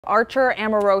Archer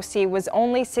Amorosi was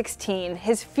only 16.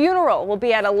 His funeral will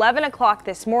be at 11 o'clock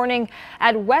this morning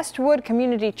at Westwood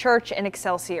Community Church in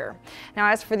Excelsior.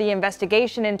 Now, as for the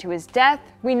investigation into his death,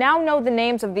 we now know the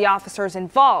names of the officers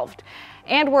involved,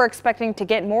 and we're expecting to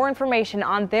get more information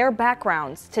on their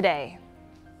backgrounds today.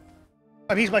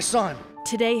 He's my son.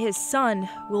 Today, his son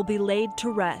will be laid to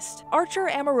rest. Archer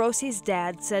Amorosi's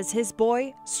dad says his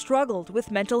boy struggled with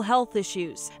mental health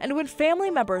issues, and when family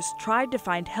members tried to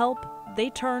find help, they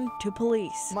turned to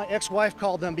police. My ex-wife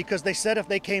called them because they said if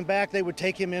they came back, they would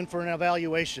take him in for an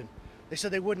evaluation. They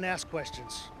said they wouldn't ask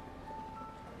questions.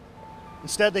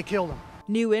 Instead, they killed him.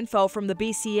 New info from the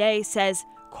BCA says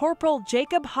Corporal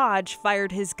Jacob Hodge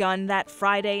fired his gun that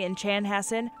Friday in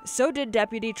Chanhassen. So did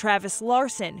Deputy Travis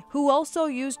Larson, who also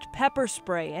used pepper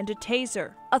spray and a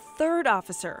taser. A third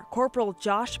officer, Corporal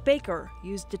Josh Baker,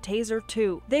 used a taser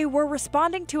too. They were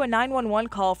responding to a 911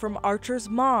 call from Archer's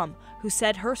mom, who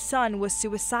said her son was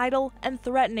suicidal and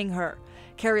threatening her.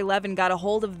 Carrie Levin got a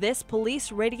hold of this police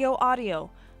radio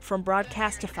audio from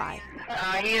Broadcastify.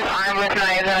 He's armed with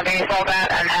knives and a baseball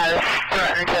bat and has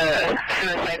threatened to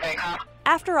suicide by cop.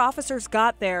 After officers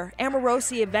got there,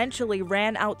 Amorosi eventually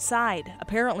ran outside,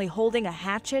 apparently holding a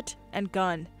hatchet and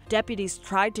gun. Deputies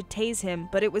tried to tase him,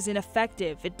 but it was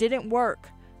ineffective. It didn't work.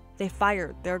 They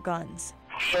fired their guns.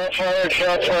 Shots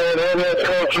fired, ambulance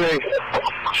code 3.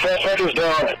 Suspect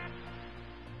down.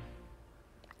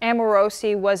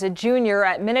 Amorosi was a junior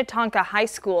at Minnetonka High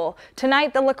School.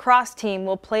 Tonight, the lacrosse team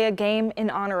will play a game in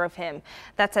honor of him.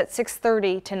 That's at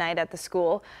 6:30 tonight at the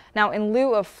school. Now, in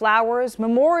lieu of flowers,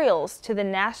 memorials to the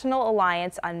National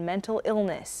Alliance on Mental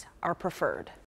Illness are preferred.